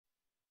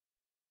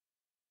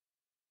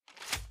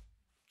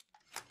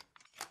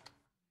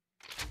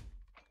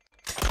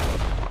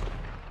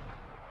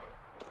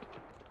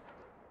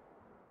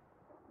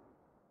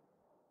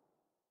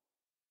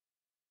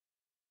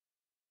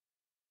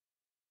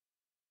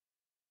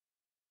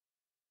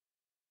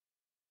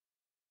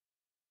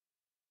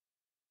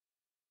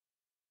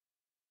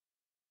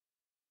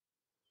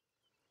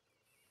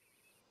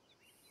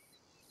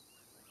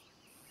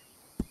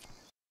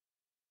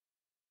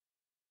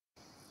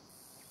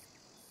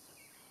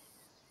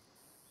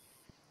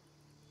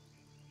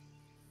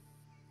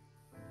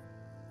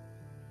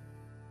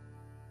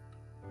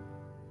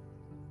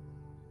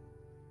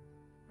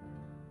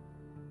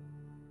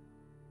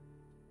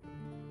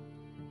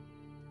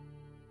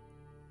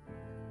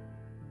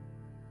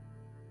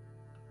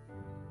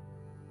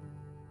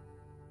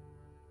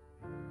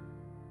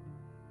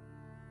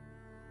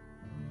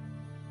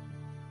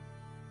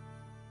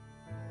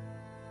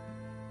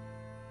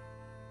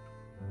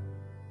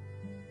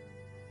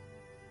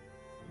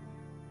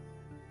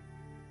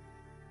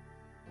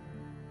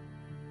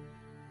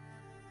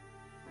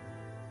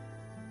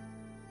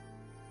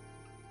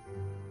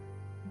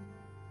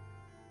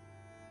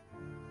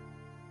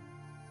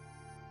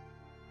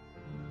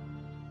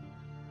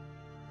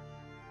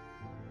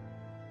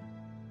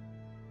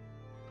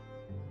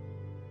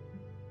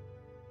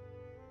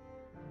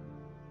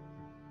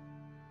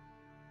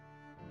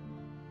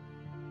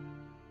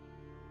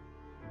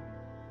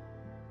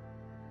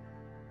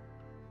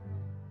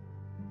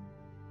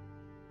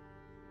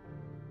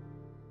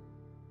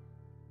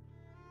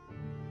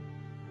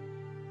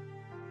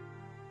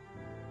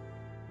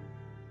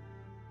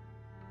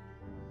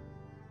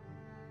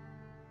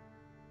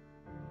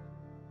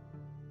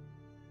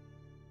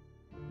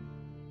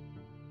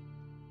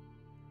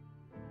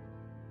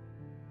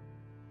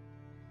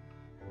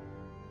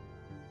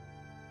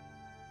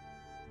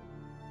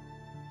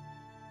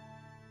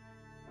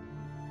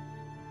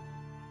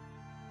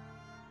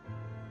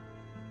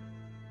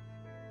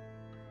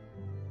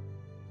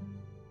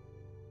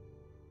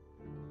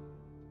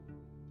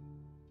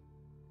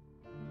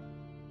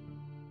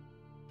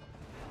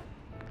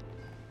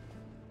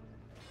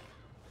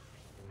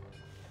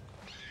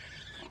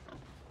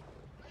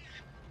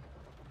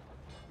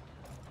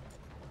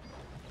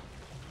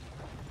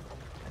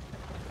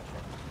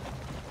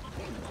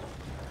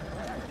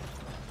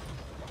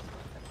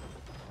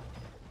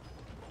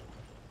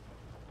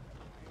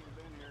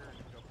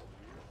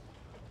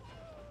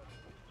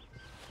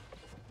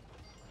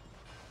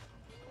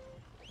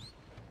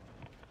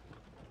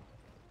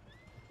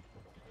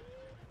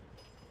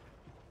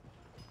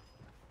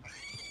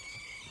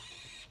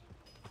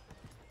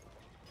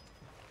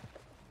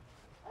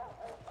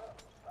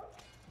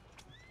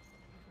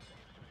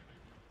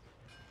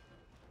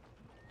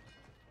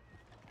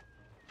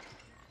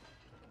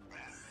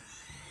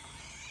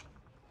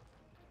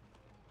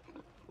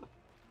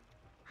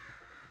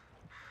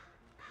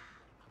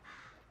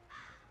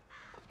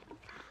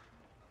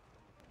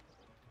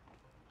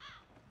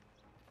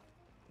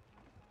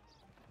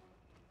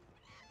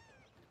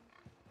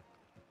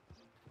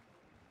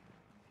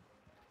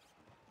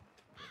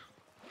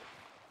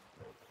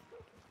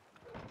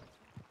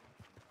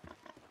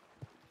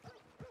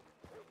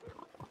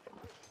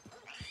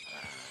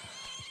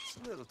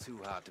little too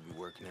hot to be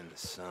working in the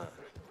sun.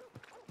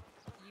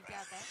 You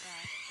got that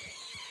right.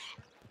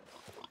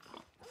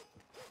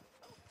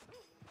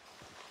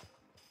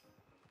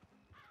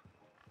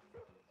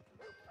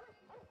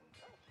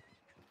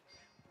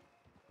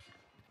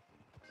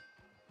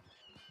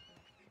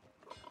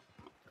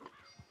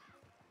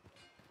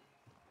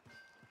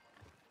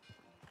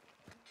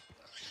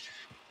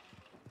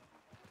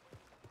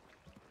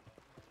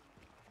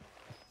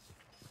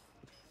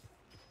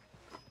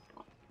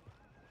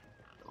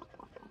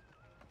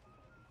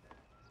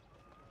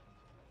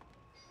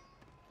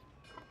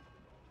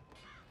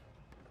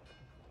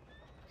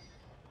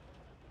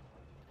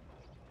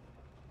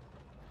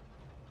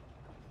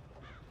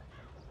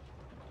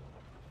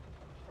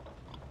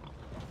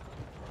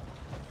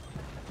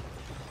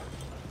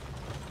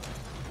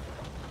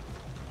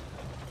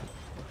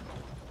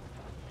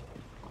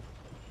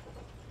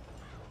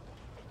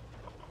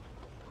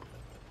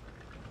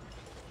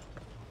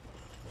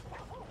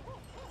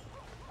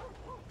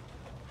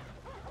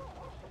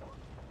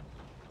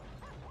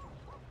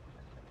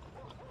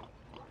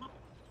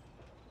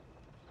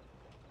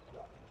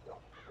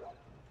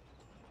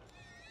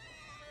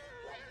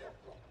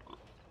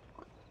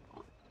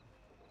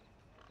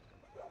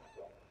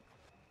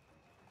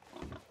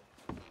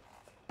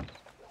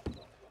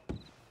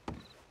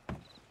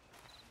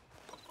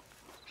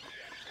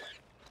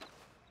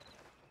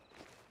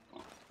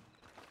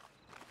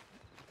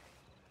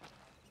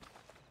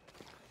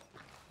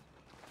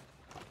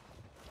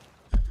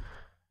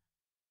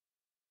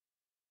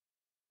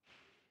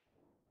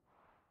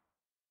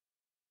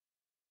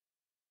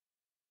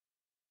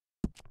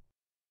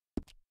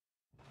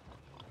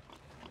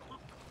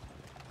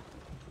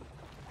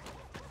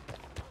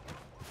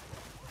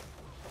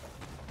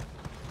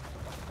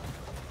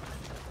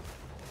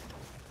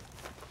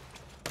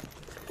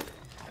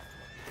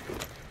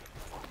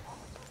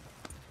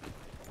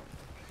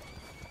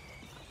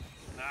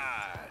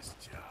 Nice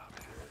job.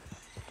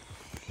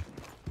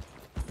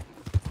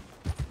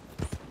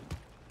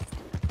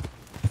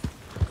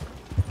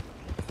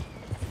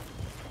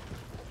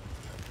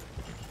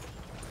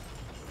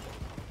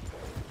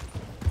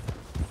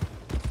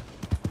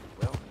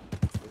 Well,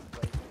 this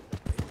place is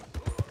a big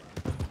store.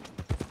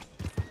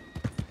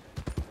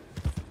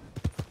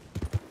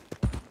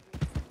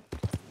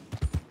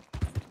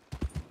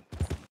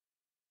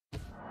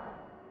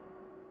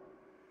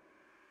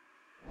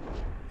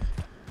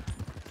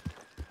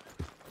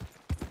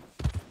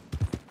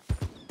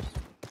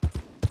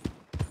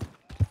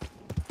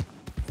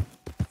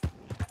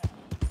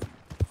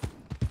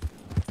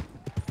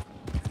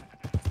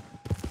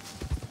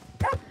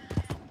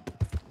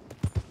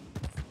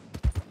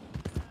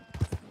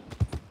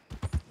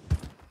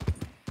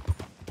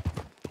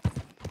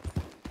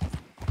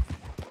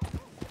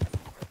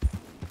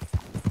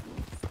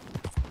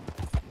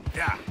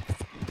 Yeah.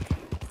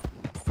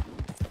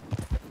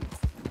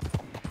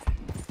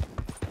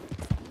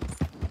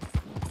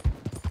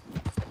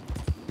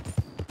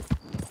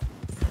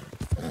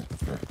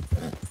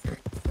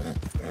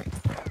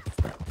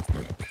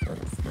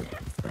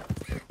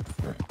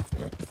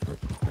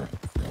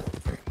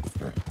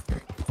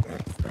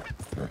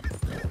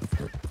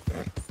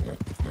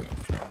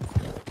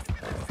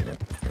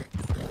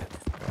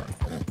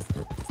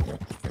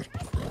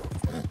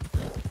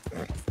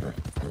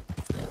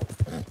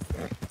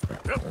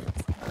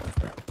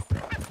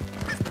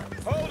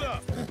 Hold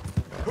up!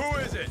 Who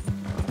is it?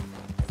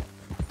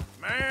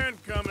 Man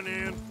coming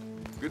in.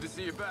 Good to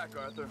see you back,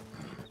 Arthur.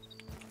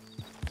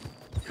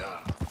 Yeah.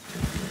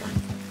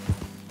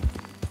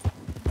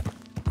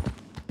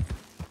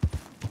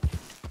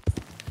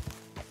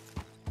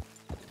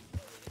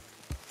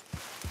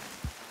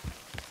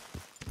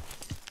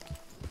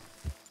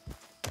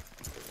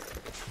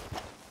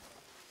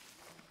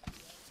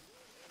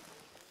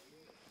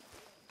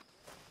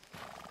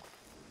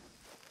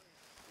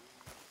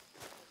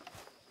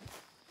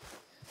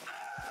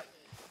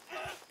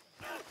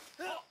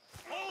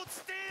 Hold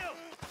still!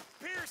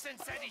 Pearson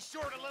said he's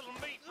short a little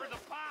meat for the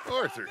pie.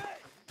 Arthur.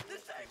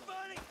 This ain't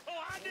funny.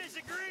 Oh, I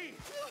disagree.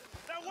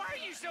 Now, why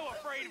are you so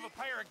afraid of a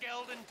pair of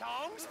gelding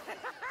tongs?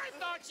 I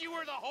thought you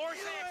were the horse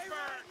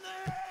expert.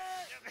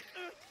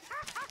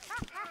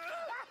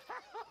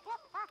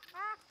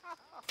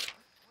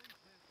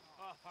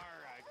 Oh, all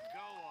right,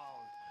 go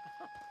on.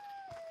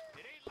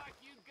 It ain't like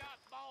you got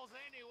balls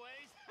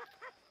anyways.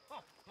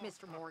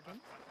 Mr.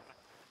 Morgan.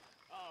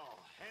 Oh,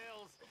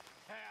 hell's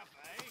half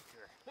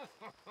acre.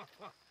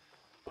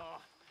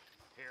 Oh,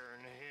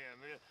 hearing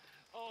him.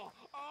 Oh,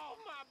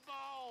 my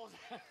balls.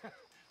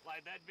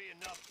 Like that'd be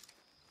enough.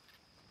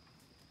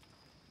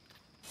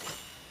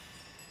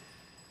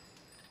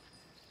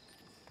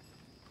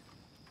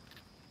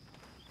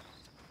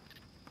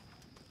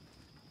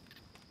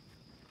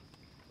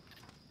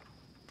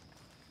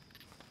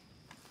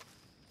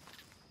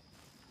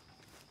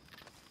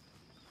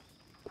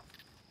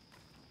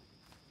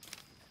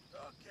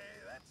 Okay,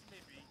 that's me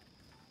beat.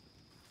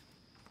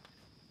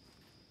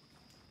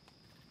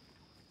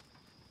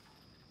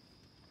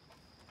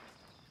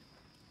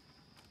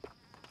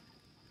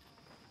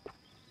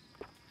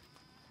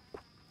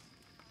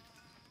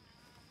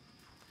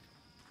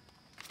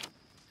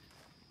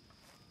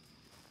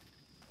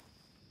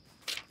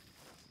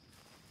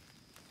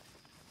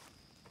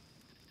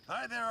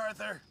 Hi there,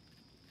 Arthur.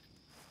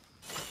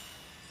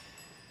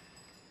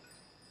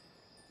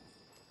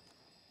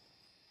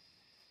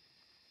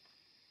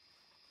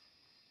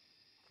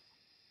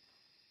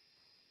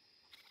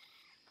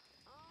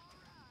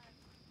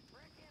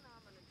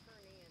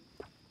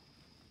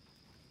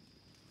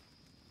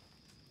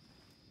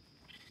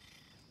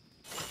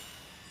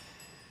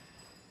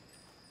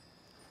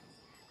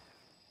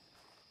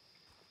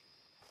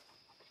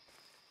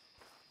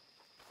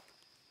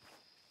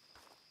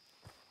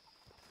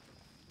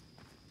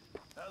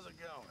 How's it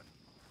going?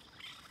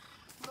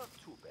 Not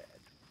too bad.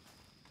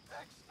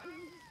 Excellent.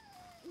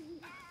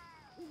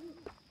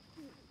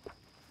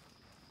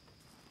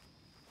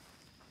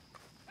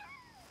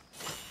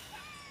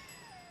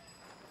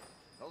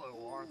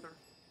 Hello, Arthur.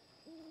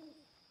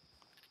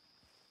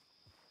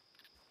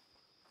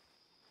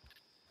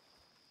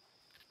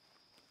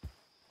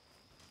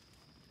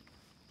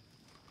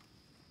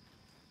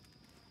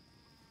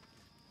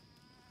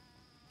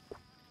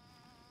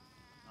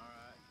 All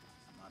right,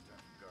 it's my turn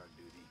for guard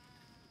duty.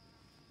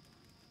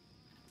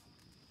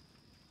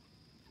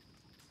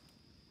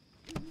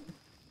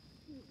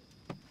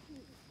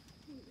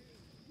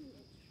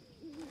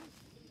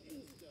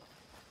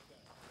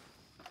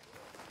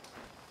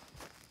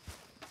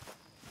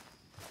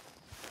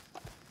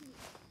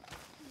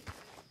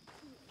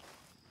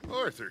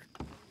 Arthur.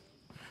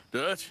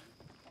 Dutch?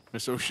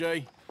 Miss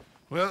O'Shea?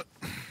 Well,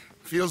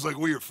 feels like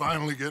we are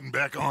finally getting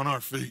back on our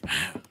feet.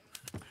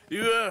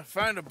 You,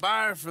 find a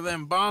buyer for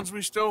them bonds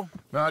we stole?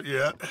 Not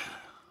yet,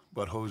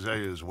 but Jose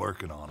is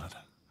working on it.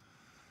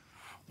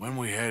 When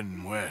we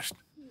heading west?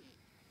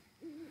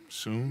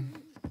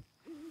 Soon?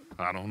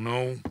 I don't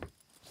know.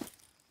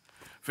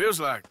 Feels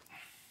like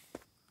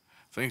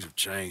things have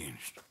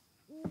changed.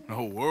 The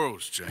whole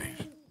world's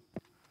changed.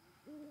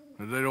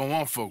 They don't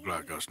want folk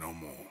like us no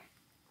more.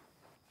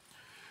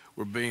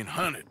 We're being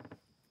hunted.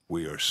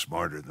 We are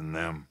smarter than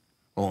them.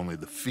 Only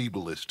the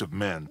feeblest of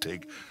men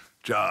take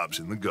jobs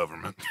in the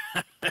government.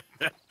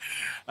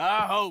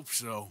 I hope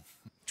so.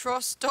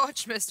 Trust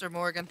Dutch, Mr.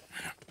 Morgan.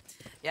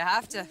 You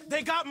have to.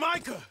 They got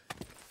Micah!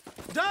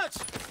 Dutch!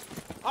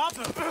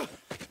 Arthur!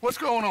 What's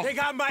going on? They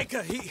got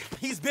Micah.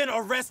 He's been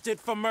arrested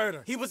for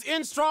murder. He was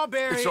in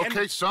Strawberry It's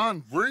okay,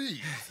 son. Breathe.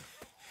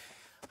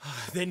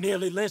 They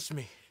nearly lynched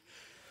me.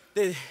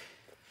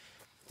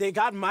 They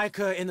got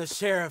Micah and the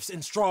sheriffs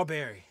in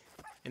Strawberry.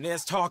 And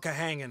there's talk of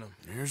hanging him.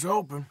 Here's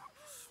hoping.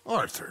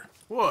 Arthur.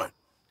 What?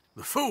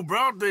 The fool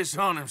brought this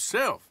on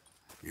himself.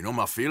 You know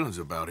my feelings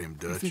about him,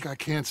 You Dutch. think I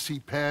can't see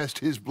past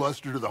his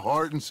bluster to the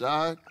heart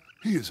inside?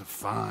 He is a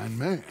fine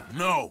man.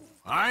 No,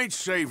 I ain't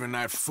saving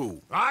that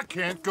fool. I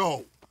can't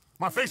go.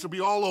 My face will be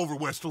all over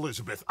West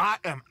Elizabeth. I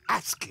am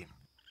asking.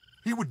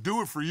 He would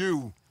do it for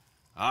you.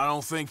 I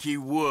don't think he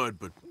would,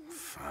 but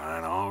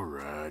fine, all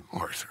right.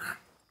 Arthur.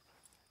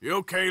 You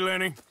okay,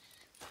 Lenny?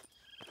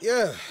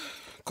 Yeah,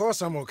 of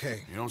course I'm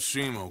okay. You don't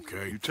seem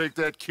okay. You take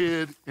that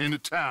kid into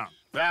town.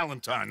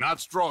 Valentine, not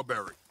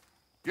Strawberry.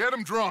 Get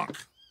him drunk.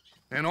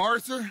 And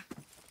Arthur,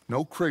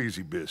 no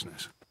crazy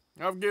business.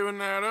 I've given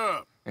that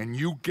up. And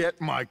you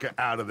get Micah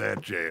out of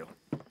that jail.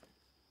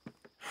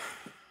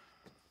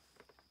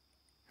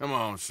 Come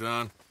on,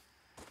 son.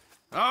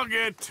 I'll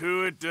get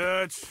to it,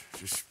 Dutch.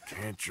 Just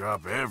can't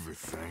drop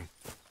everything.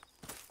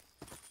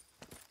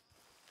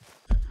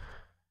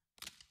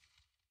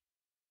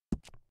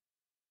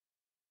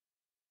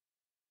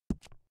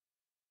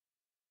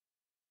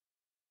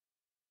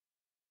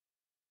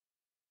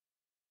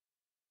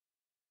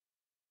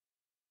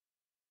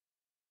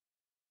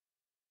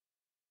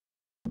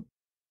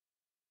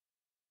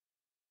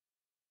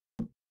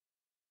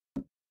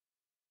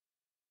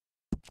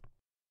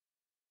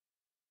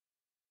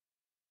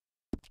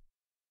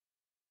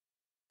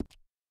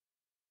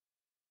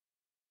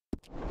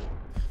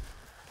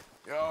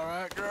 You all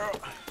right, girl?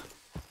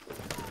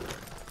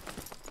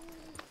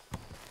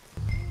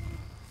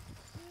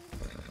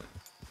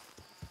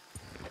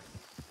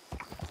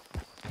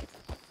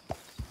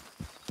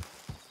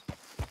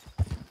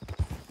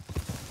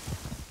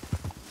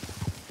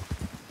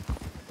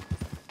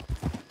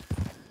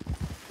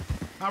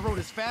 I rode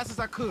as fast as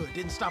I could,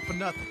 didn't stop for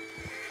nothing.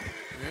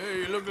 Yeah,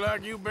 you look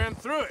like you've been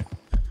through it.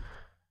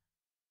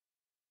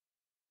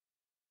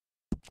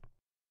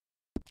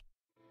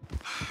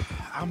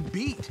 I'm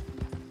beat.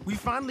 We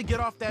finally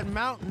get off that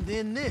mountain,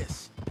 then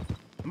this.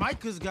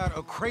 Micah's got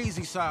a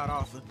crazy side,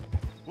 Arthur.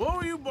 What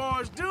were you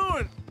boys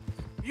doing?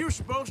 You were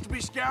supposed to be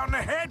scouting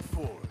ahead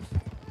for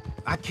us.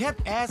 I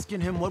kept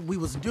asking him what we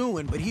was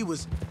doing, but he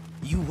was,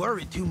 "You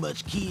worry too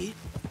much, kid.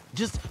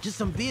 Just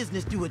some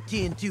business to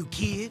attend to,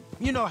 kid.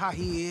 You know how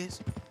he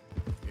is."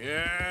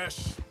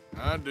 Yes,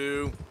 I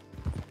do.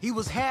 He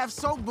was half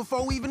soaked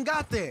before we even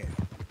got there.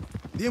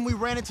 Then we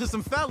ran into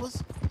some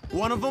fellas.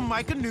 One of them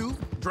Micah knew,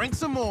 drank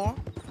some more.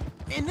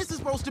 And this is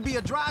supposed to be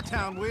a dry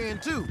town we're in,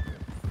 too.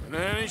 And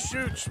then he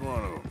shoots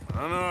one of them.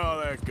 I know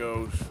how that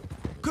goes.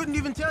 Couldn't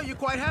even tell you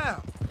quite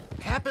how.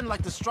 Happened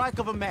like the strike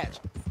of a match.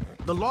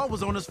 The law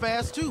was on us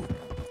fast, too.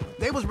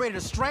 They was ready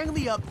to strangle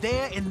me up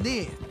there and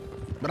then.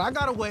 But I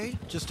got away,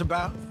 just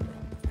about.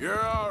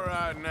 You're all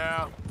right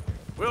now.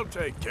 We'll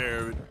take care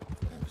of it.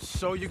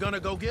 So you're gonna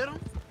go get him?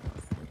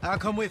 I'll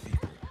come with you.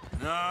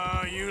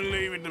 No, you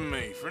leave it to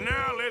me. For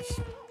now, let's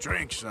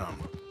drink some.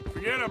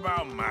 Forget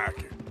about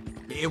market.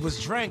 It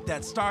was drink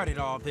that started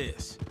all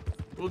this.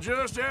 We'll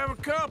just have a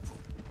couple.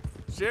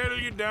 Settle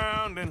you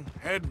down, then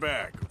head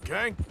back,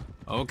 okay?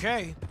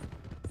 Okay.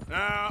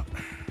 Now,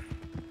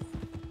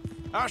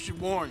 I should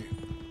warn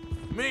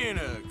you. Me and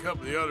a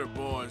couple of the other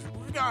boys,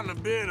 we got in a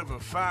bit of a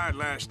fight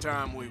last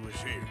time we was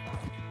here.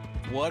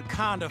 What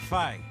kind of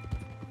fight?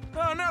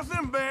 Oh,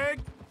 nothing big.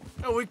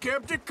 No, we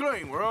kept it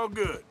clean. We're all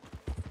good.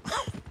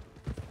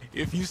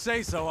 If you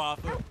say so,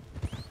 Arthur.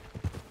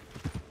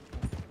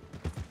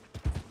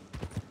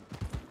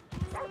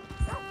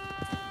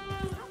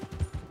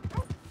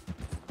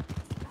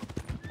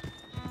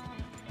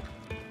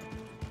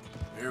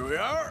 Here we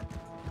are.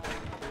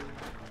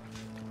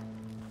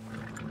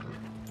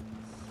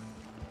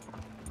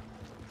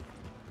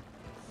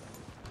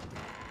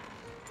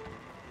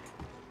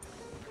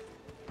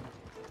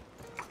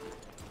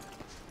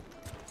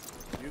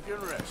 You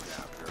can rest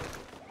now, girl.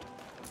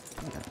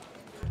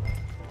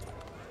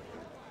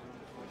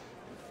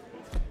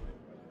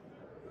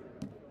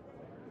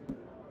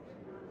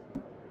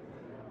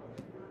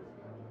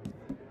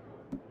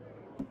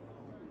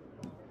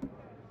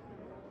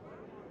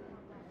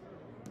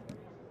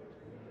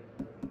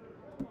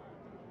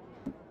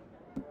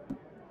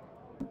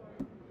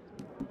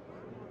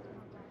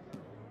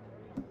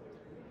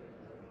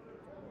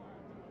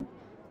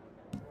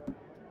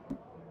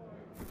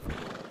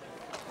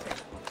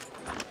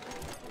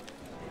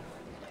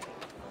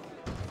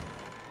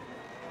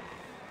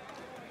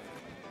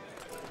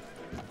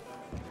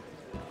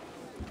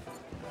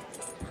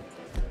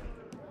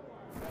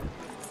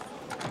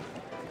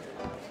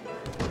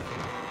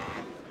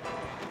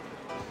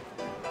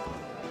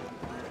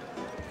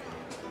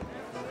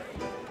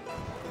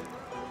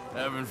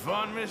 Having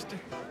fun, mister?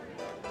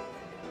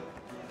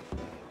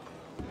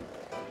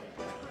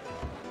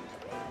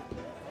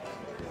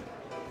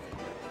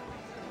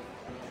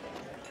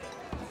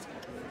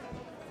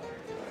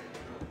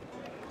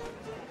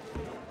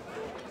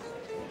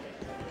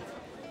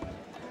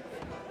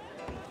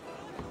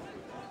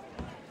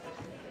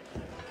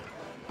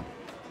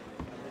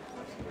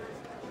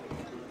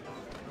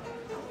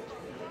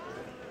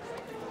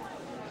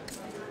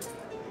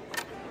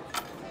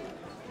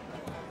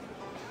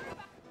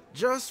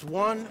 Just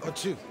one or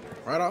two,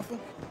 right, Arthur?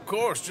 Of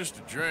course, just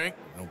a drink.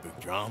 No big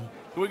drama.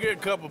 Can we get a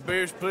couple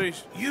beers,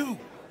 please?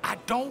 I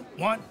don't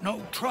want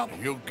no trouble.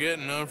 You'll get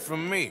none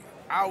from me.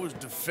 I was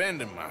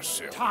defending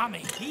myself.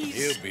 Tommy, he's...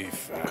 He'll be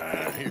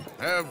fine. Here,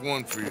 have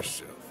one for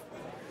yourself.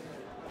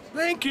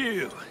 Thank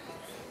you.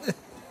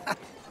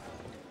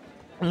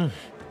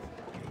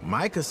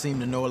 Micah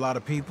seemed to know a lot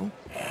of people.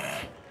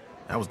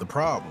 That was the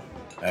problem.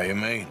 How you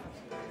mean?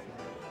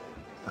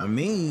 I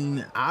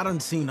mean, I done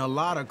seen a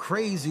lot of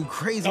crazy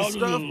stuff,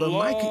 but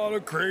Micah... A lot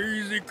of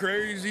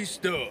crazy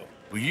stuff.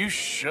 Will you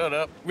shut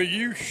up? Will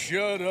you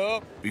shut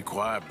up? Be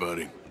quiet,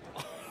 buddy.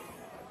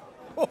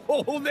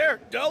 Oh,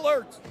 they're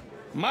dullards.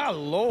 My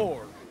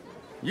lord.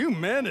 You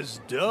men is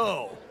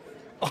dull.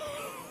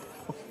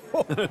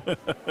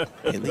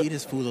 Hey, leave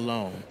this fool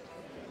alone.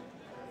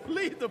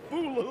 Leave the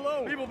fool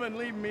alone. People been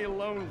leaving me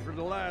alone for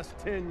the last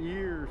 10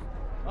 years.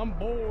 I'm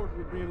bored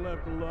with being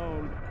left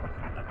alone.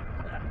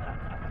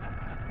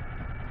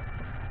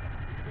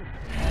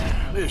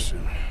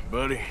 Listen,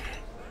 buddy.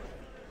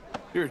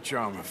 You're a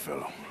charming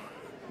fellow.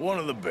 One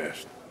of the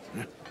best.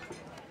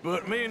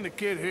 But me and the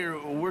kid here,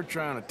 we're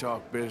trying to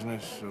talk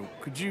business, so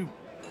could you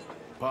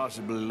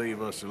possibly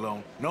leave us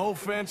alone? No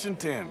offense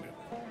intended.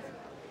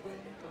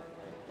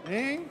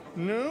 Ain't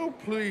no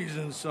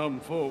pleasing some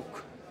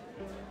folk.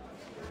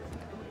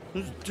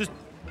 Just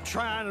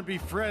trying to be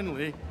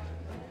friendly.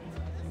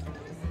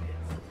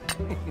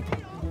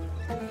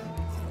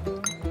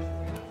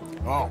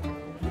 Oh.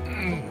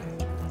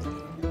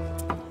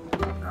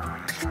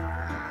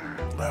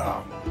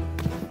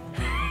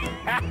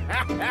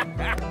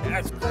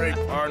 That's great,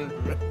 partner.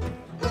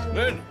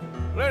 Linde,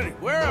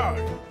 where are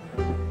you?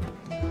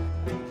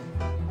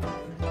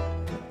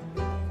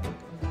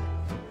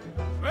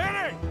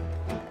 Linde!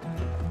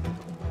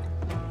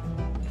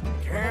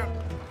 Can't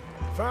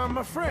find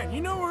my friend.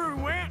 You know where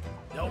he went?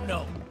 Don't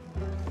know.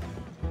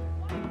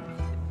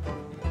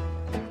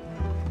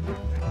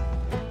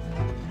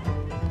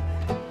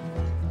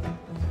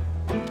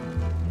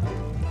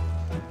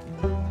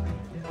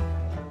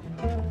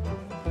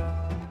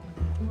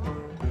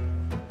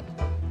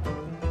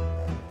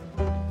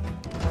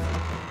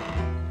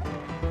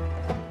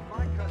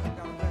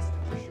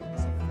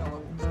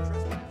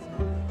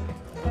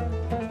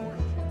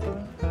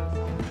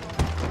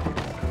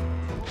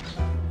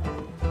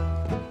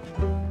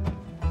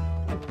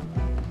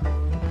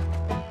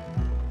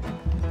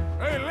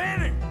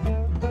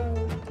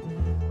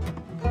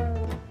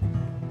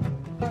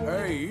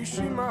 You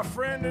see my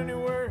friend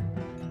anywhere?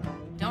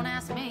 Don't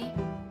ask me.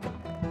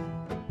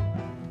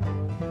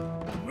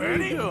 Where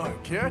are you doing,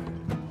 kid?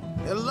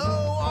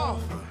 Hello,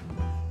 Arthur.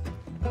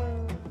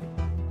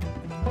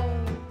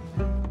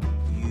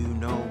 You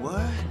know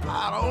what?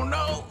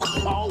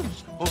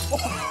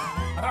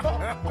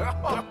 Man,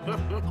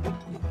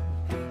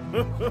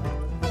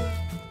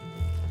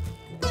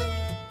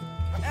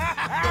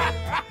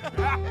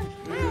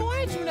 why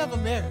ain't you never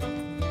married?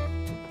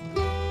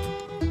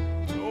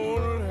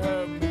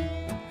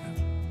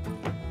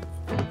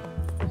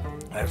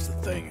 That's the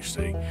thing, you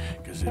see,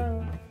 because it...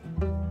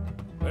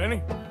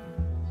 Lenny?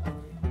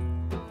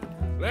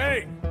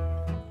 Lenny!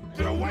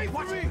 Get away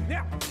from me!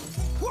 Now!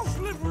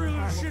 Slippery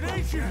little shit,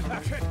 ain't you?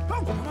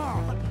 Come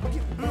on!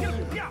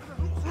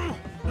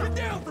 Get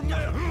down from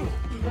there!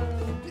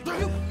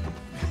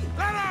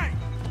 Lenny!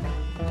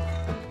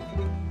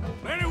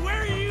 Lenny,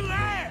 where are you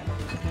at?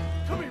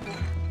 Come here, boy.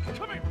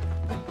 Come here.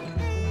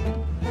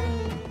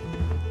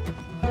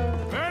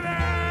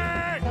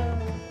 Lenny!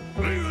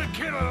 Leave the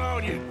kid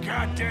alone, you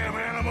goddamn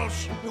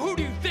animals! Who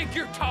do you think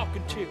you're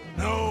talking to?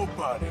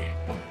 Nobody.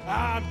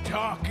 I'm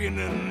talking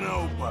to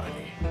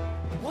nobody.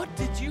 What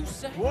did you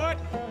say? What?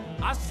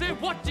 I said,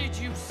 what did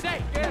you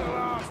say? Get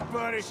lost,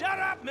 buddy. Shut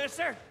up,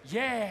 mister.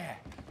 Yeah,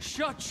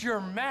 shut your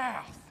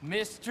mouth,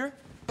 mister.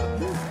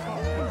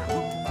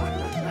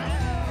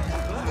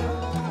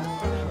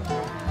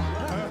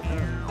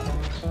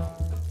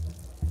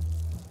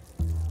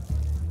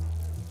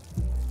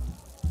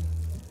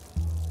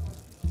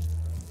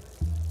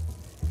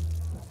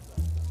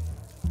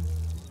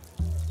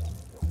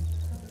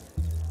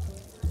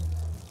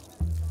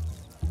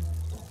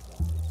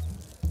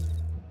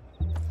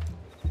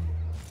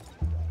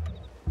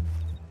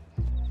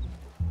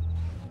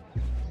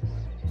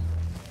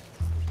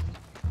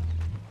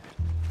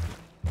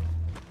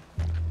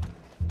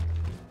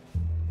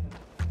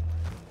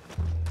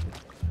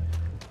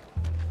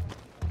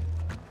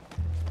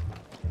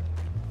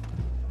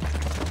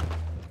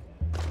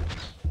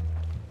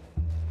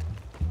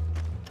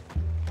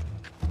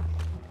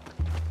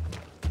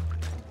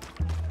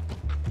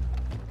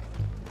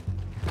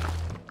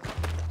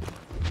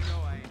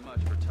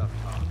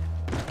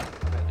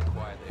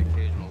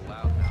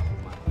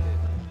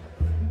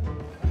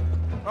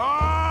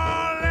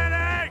 Oh,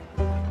 Lenny!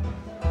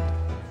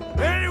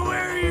 Lenny,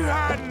 where are you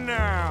hiding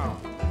now?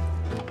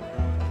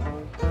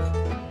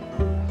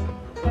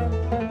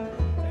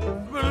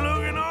 Been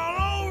looking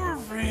all over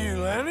for you,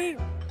 Lenny.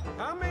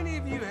 How many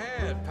of you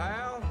had,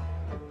 pal?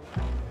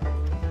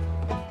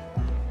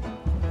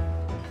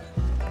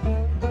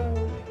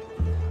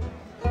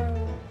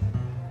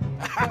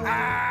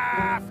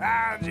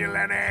 Found you,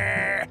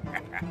 Lenny.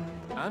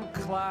 I'm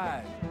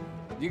Clyde.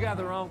 You got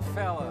the wrong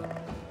fella.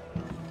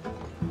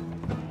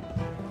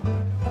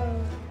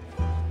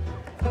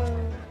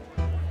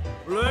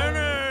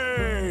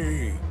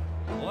 Lenny!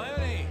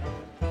 Lenny!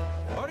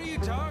 What are you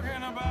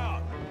talking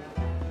about?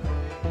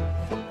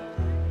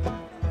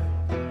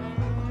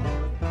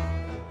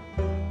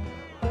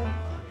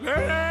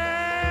 Lenny!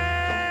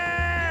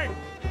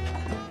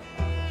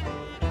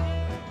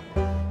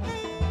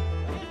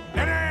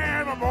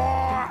 Lenny, my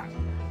boy!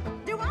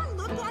 Do I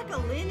look like a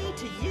Lenny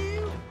to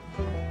you?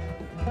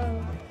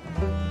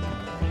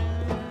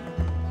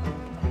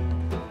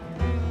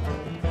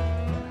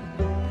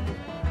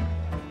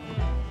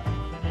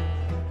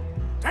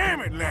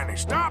 Damn it, Lenny,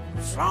 stop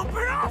slumping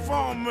off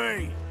on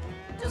me!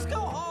 Just go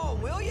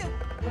home, will you?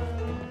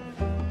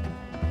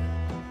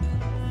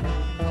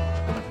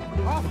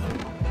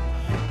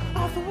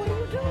 Arthur, what are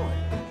you doing?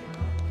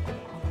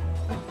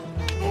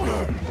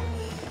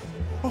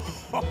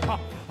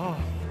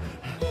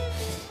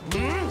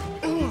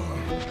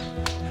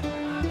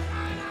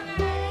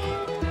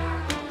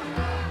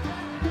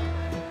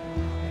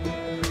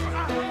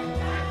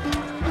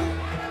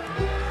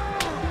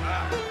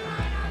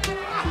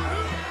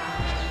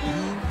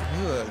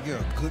 You're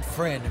a good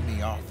friend to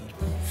me, Arthur.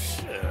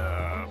 Shut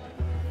up.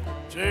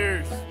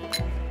 Cheers.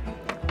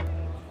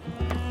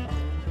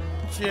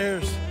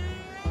 Cheers.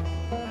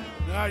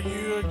 Not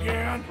you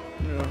again?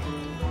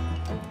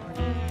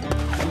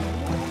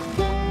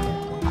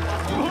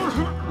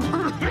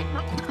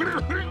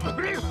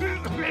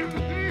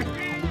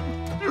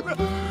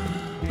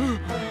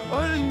 I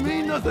didn't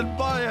mean nothing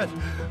by it.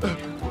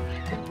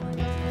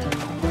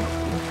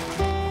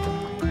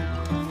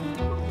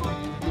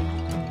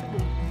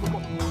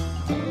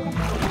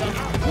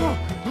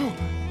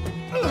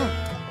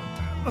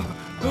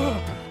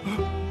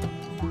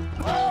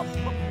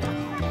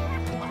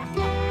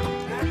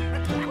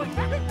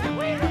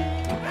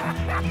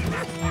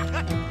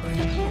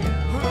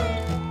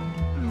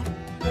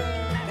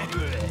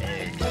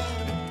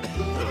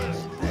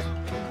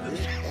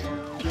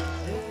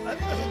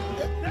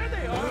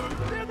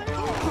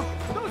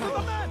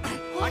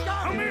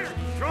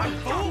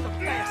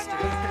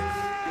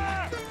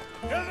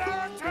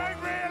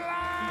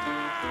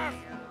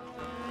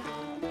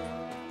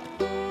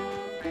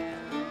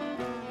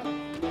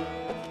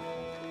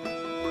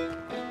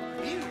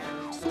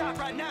 Stop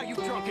right now, you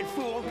drunken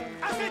fool!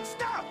 I said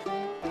stop!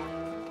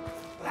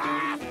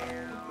 Life,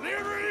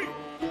 liberty,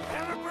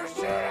 and the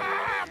pursuit of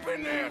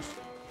happiness!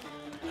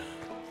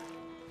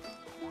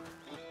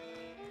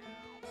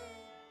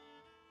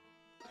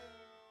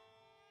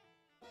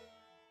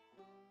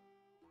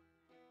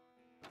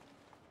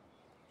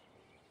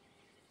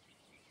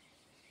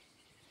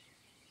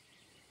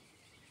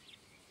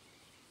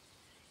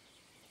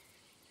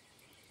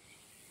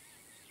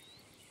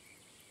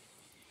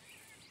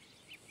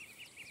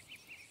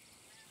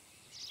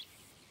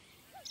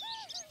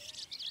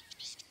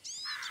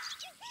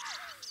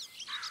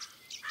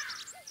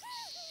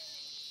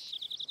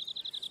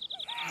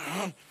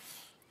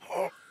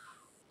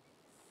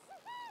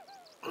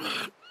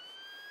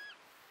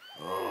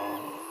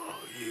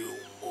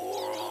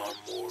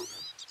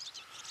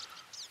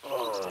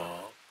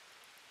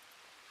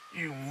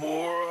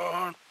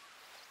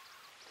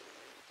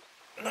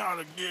 Not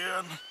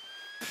again.